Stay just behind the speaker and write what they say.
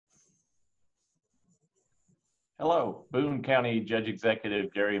Hello, Boone County Judge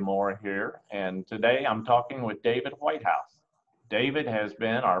Executive Gary Moore here, and today I'm talking with David Whitehouse. David has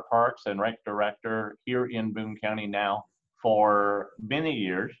been our Parks and Rec Director here in Boone County now for many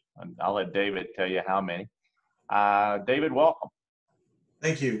years, and I'll let David tell you how many. David, welcome.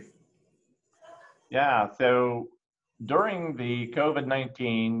 Thank you. Yeah, so during the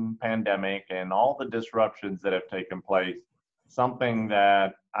COVID-19 pandemic and all the disruptions that have taken place, something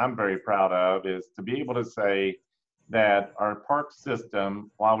that I'm very proud of is to be able to say that our park system,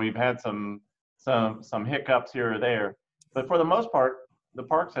 while we've had some hiccups here or there, but for the most part, the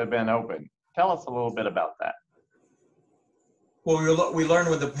parks have been open. Tell us a little bit about that. Well, we learned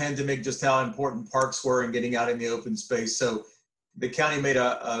with the pandemic just how important parks were in getting out in the open space. So the county made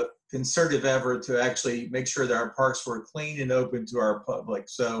a concerted effort to actually make sure that our parks were clean and open to our public.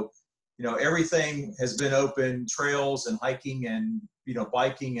 So, everything has been open, trails and hiking and,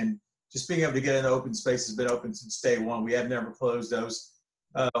 biking and just being able to get in open space has been open since day one. We have never closed those.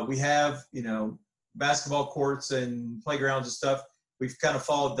 We have, basketball courts and playgrounds and stuff. We've kind of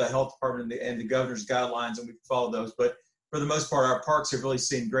followed the health department and the governor's guidelines, and we've followed those. But for the most part, our parks have really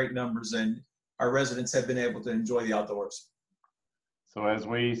seen great numbers, and our residents have been able to enjoy the outdoors. So as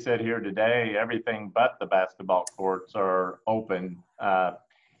we sit here today, everything but the basketball courts are open.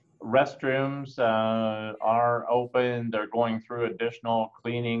 Restrooms are open. They're going through additional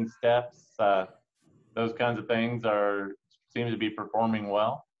cleaning steps. Those kinds of things seem to be performing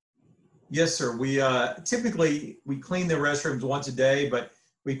well. Yes, sir. We typically clean the restrooms once a day, but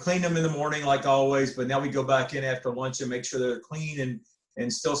we clean them in the morning like always. But now we go back in after lunch and make sure they're clean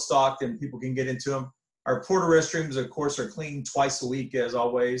and still stocked and people can get into them. Our porta restrooms, of course, are cleaned twice a week as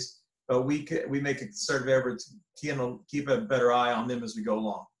always, but we make a concerted effort to keep a better eye on them as we go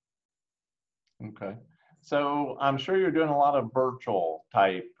along. Okay. So I'm sure you're doing a lot of virtual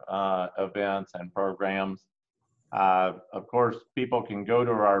type events and programs. Of course, people can go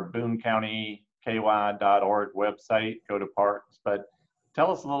to our BooneCountyKY.org website, go to parks, but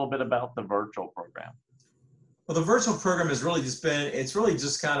tell us a little bit about the virtual program. Well, the virtual program has really it's really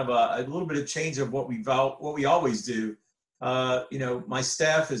just kind of a little bit of change of what we always do. My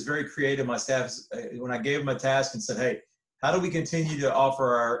staff is very creative. My staff, when I gave them a task and said, hey, how do we continue to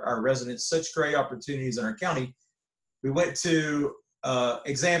offer our residents such great opportunities in our county? We went to,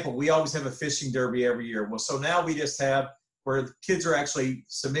 example, we always have a fishing derby every year. Well, so now we just have where kids are actually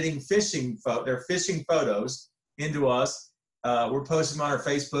submitting their fishing photos into us. We're posting them on our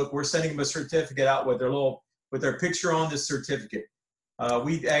Facebook. We're sending them a certificate out with their picture on the certificate.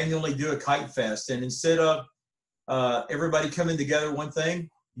 We annually do a kite fest, and instead of everybody coming together one thing,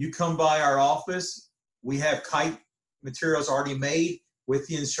 you come by our office, we have kite materials already made with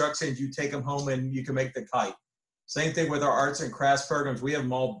the instructions. You take them home and you can make the kite. Same thing with our arts and crafts programs. We have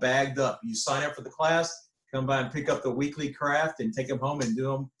them all bagged up. You sign up for the class, come by and pick up the weekly craft and take them home and do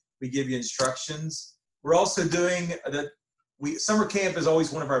them. We give you instructions. We're also doing summer camp is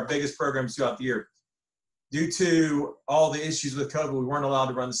always one of our biggest programs throughout the year. Due to all the issues with COVID, we weren't allowed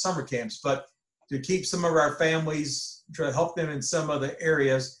to run the summer camps, but to keep some of our families, try to help them in some other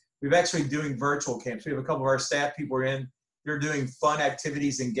areas, we've actually doing virtual camps. We have a couple of our staff people are in, they're doing fun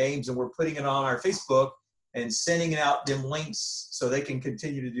activities and games, and we're putting it on our Facebook and sending out them links so they can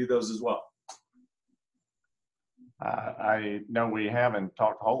continue to do those as well. I know we haven't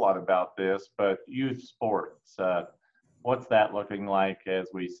talked a whole lot about this, but youth sports, what's that looking like as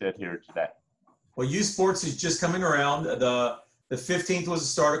we sit here today? Well, youth sports is just coming around. The 15th was a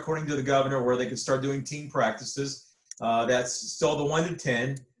start, according to the governor, where they could start doing team practices. That's still the 1 to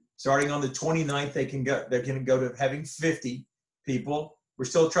 10. Starting on the 29th, they can go to having 50 people. We're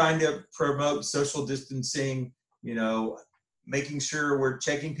still trying to promote social distancing, making sure we're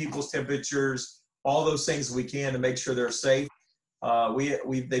checking people's temperatures, all those things we can to make sure they're safe.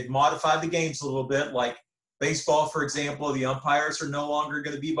 They've modified the games a little bit, like baseball, for example. The umpires are no longer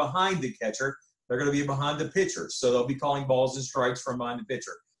going to be behind the catcher. They're going to be behind the pitcher. So they'll be calling balls and strikes from behind the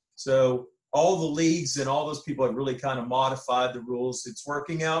pitcher. So all the leagues and all those people have really kind of modified the rules. It's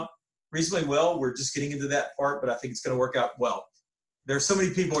working out reasonably well. We're just getting into that part, but I think it's going to work out well. There's so many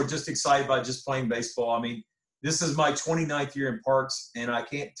people who are just excited by just playing baseball. I mean, this is my 29th year in parks, and I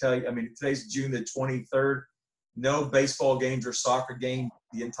can't tell you, today's June the 23rd. No baseball games or soccer game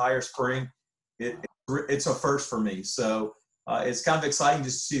the entire spring. It's a first for me. So it's kind of exciting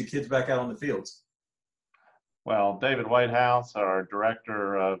just to see the kids back out on the fields. Well, David Whitehouse, our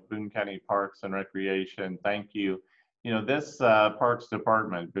Director of Boone County Parks and Recreation, thank you. This Parks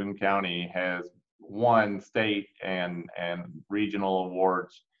Department, Boone County, has won state and regional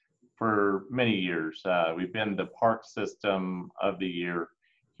awards for many years. We've been the Park System of the Year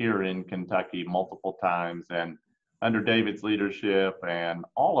here in Kentucky multiple times, and under David's leadership and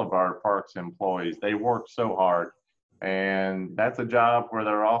all of our parks employees. They work so hard, and that's a job where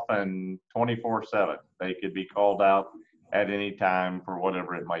they're often 24/7. They could be called out at any time for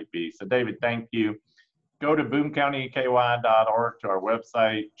whatever it might be. So David, thank you. Go to booncountyky.org to our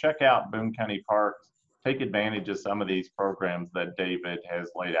website, check out Boone County Parks, take advantage of some of these programs that David has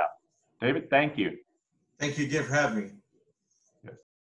laid out. David, thank you. Thank you again for having me.